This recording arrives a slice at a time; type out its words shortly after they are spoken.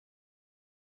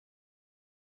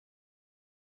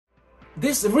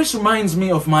This reminds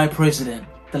me of my president,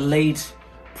 the late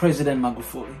President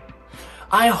Magufuli.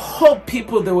 I hope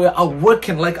people that were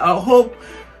awakened, like I hope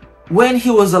when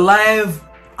he was alive,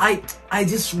 I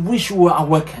just wish we were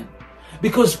awakened.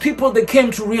 Because people that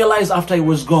came to realize after he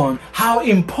was gone how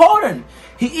important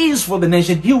he is for the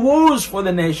nation. He was for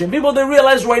the nation. People that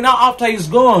realize right now after he's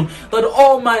gone that,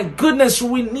 oh my goodness,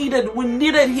 we needed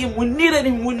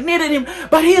him.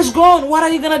 But he's gone. What are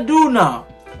you gonna do now?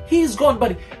 He's gone.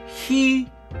 But he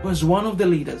was one of the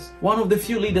leaders, one of the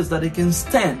few leaders that can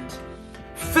stand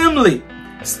firmly,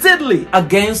 steadily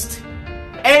against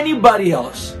anybody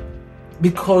else,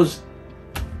 because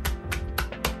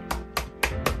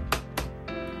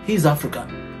he's African.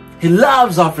 He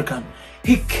loves African.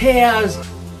 He cares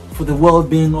for the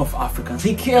well-being of Africans.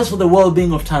 He cares for the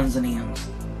well-being of Tanzanians.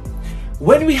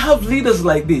 When we have leaders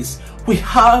like this, we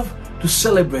have to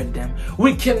celebrate them.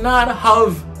 We cannot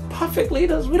have perfect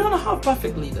leaders. We don't have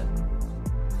perfect leaders.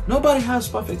 Nobody has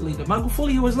perfect leader.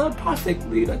 Magufuli was not perfect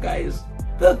leader, guys.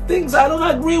 There are things I don't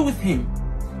agree with him.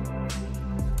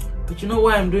 But you know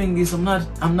why I'm doing this?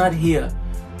 I'm not here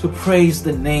to praise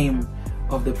the name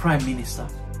of the Prime Minister.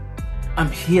 I'm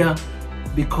here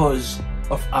because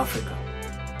of Africa.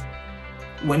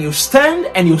 When you stand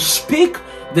and you speak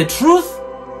the truth,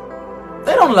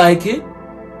 they don't like it.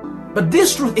 But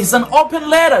this truth is an open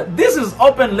letter. This is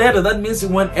open letter. That means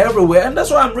it went everywhere. And that's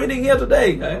what I'm reading here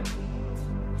today, guys.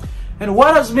 And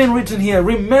what has been written here,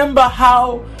 remember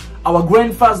how our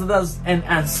grandfathers and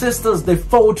ancestors, they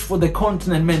fought for the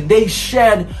continent, man. They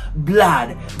shed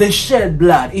blood. They shed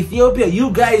blood. Ethiopia,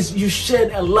 you guys, you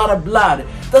shed a lot of blood.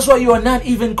 That's why you are not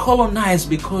even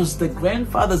colonized, because the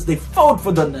grandfathers, they fought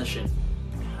for the nation.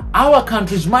 Our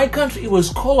countries, my country, it was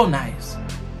colonized.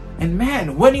 And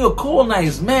man, when you're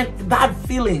colonized, man, that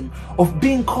feeling of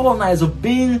being colonized, of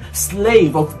being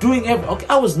slave, of doing everything. Okay,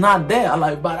 I was not there,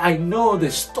 but I know the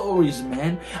stories,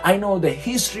 man. I know the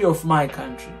history of my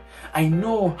country. I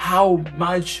know how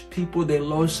much people they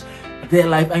lost their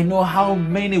life. I know how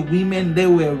many women they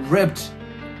were raped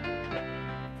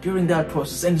during that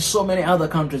process, and so many other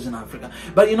countries in Africa.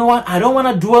 But you know what? I don't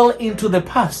want to dwell into the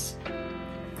past.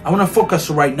 I want to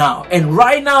focus right now. And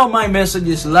right now, my message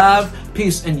is love,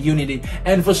 peace, and unity.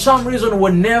 And for some reason,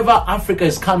 whenever Africa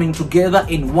is coming together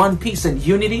in one piece and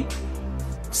unity,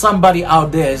 somebody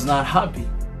out there is not happy.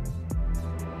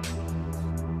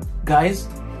 Guys,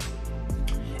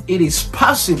 it is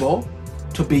possible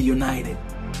to be united.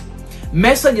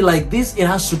 Message like this, it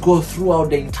has to go throughout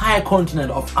the entire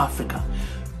continent of Africa,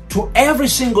 to every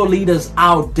single leaders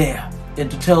out there,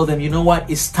 and to tell them, you know what,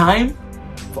 it's time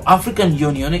for African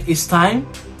Union. It's time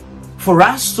for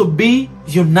us to be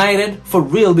united for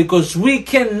real, because we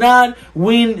cannot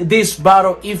win this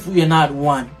battle if we are not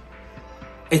one.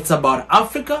 It's about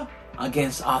Africa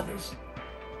against others.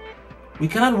 We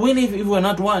cannot win if we're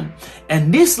not one.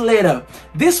 And this letter,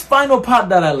 this final part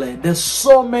that I read, there's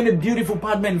so many beautiful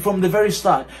parts, man, from the very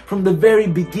start, from the very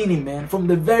beginning, man, from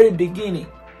the very beginning.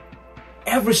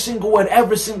 Every single word,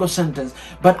 every single sentence.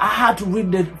 But I had to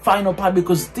read the final part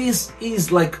because this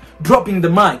is like dropping the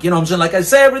mic. You know what I'm saying? Like I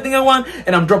say everything I want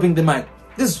and I'm dropping the mic.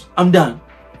 I'm done.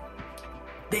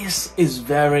 This is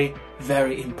very,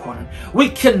 very important. We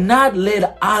cannot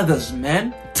let others,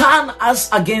 man, turn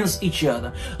us against each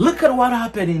other. Look at what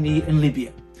happened in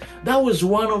Libya. That was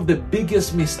one of the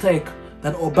biggest mistakes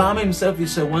that Obama himself, he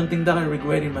said, one thing that I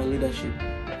regret in my leadership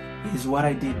is what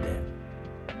I did there.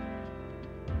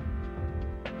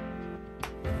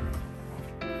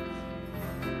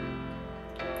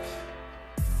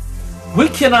 We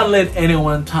cannot let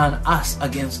anyone turn us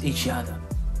against each other.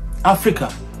 Africa,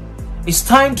 it's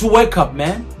time to wake up,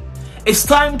 man. It's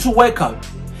time to wake up.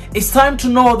 It's time to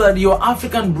know that your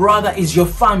African brother is your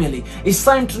family. It's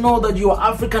time to know that your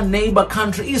African neighbor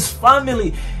country is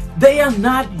family. They are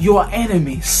not your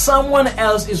enemy. Someone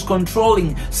else is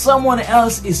controlling. Someone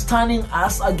else is turning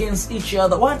us against each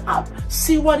other. What up?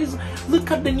 Look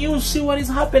at the news. See what is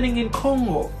happening in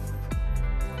Congo.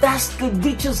 That's the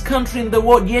richest country in the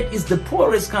world, yet it's the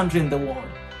poorest country in the world.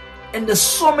 And there's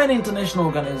so many international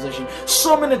organizations,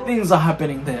 so many things are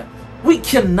happening there. We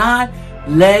cannot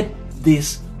let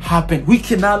this happen. We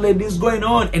cannot let this going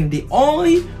on. And the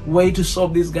only way to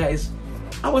solve this, guys,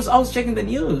 I was checking the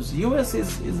news. US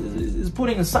is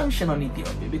putting a sanction on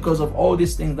Ethiopia because of all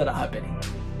these things that are happening.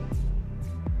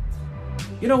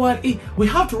 You know what? We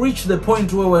have to reach the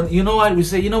point where, you know what, we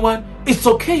say, you know what, it's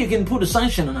okay, you can put a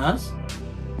sanction on us.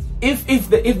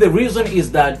 If the reason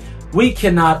is that we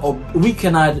cannot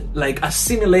like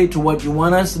assimilate to what you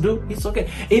want us to do, it's okay.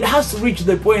 It has to reach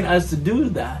the point as to do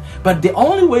that. But the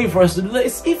only way for us to do that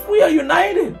is if we are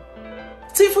united.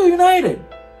 It's if we're united.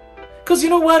 Because you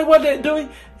know what they're doing?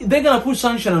 They're going to put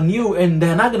sanction on you, and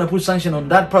they're not going to put sanction on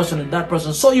that person and that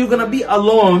person. So you're going to be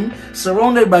alone,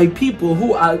 surrounded by people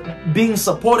who are being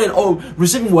supported or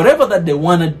receiving whatever that they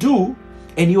want to do,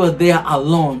 and you are there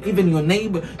alone. Even your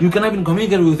neighbor, you cannot even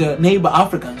communicate with your neighbor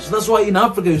Africans. That's why in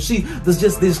Africa, you see, there's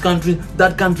just this country,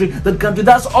 that country, that country.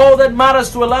 That's all that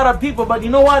matters to a lot of people. But you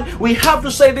know what? We have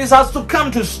to say this has to come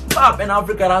to stop, and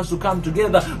Africa has to come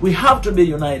together. We have to be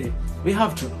united. We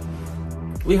have to.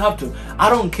 We have to. I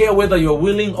don't care whether you're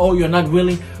willing or you're not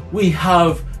willing. We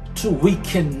have to. We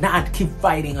cannot keep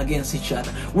fighting against each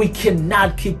other. We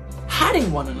cannot keep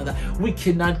hurting one another. We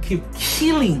cannot keep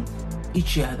killing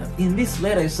each other. In this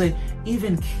letter, I say,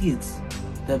 even kids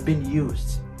that have been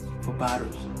used for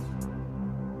battles.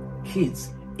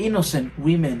 Kids, innocent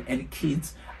women and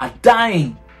kids are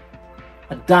dying.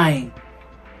 Are dying.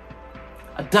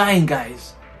 Are dying,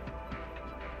 guys.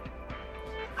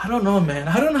 I don't know, man.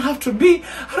 I don't have to be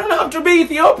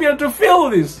Ethiopian to feel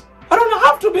this. I don't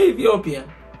have to be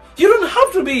Ethiopian. You don't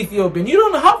have to be Ethiopian. You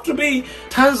don't have to be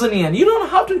Tanzanian. You don't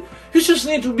have to. You just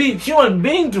need to be a human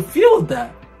being to feel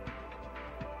that.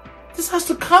 This has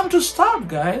to come to stop,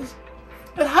 guys.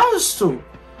 It has to.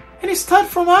 And it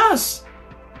starts from us.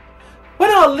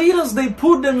 When our leaders, they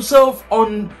put themselves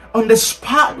on the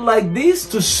spot like this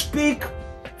to speak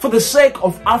for the sake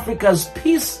of Africa's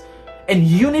peace and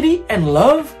unity and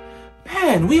love,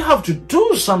 man, we have to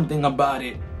do something about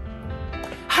it.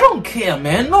 I don't care,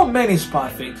 man. No man is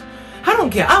perfect. I don't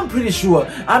care. I'm pretty sure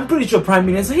Prime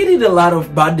Minister, he did a lot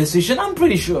of bad decisions. I'm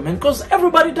pretty sure, man, because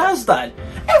everybody does that.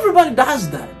 Everybody does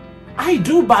that. I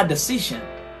do bad decision.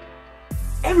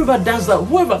 Everybody does that.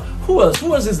 Who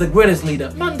else is the greatest leader?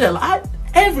 Mandela.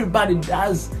 Everybody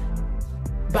does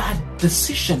bad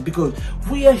decision because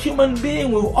we are human beings.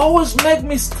 We always make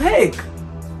mistake.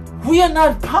 We are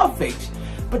not perfect.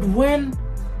 But when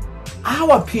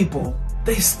our people,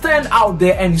 they stand out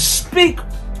there and speak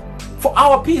for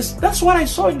our peace, that's what I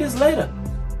saw in this letter.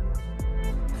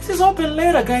 This is open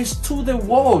letter, guys, to the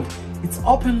world. It's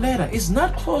open letter. It's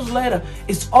not closed letter.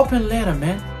 It's open letter,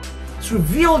 man. It's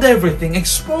revealed everything,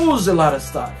 exposed a lot of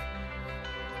stuff.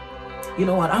 You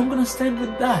know what? I'm going to stand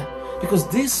with that because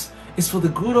this is for the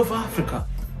good of Africa.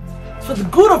 It's for the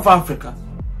good of Africa.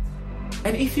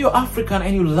 And if you're African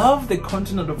and you love the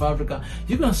continent of Africa,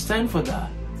 you're going to stand for that.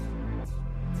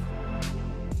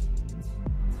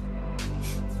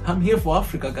 I'm here for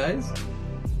Africa, guys.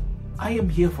 I am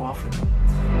here for Africa.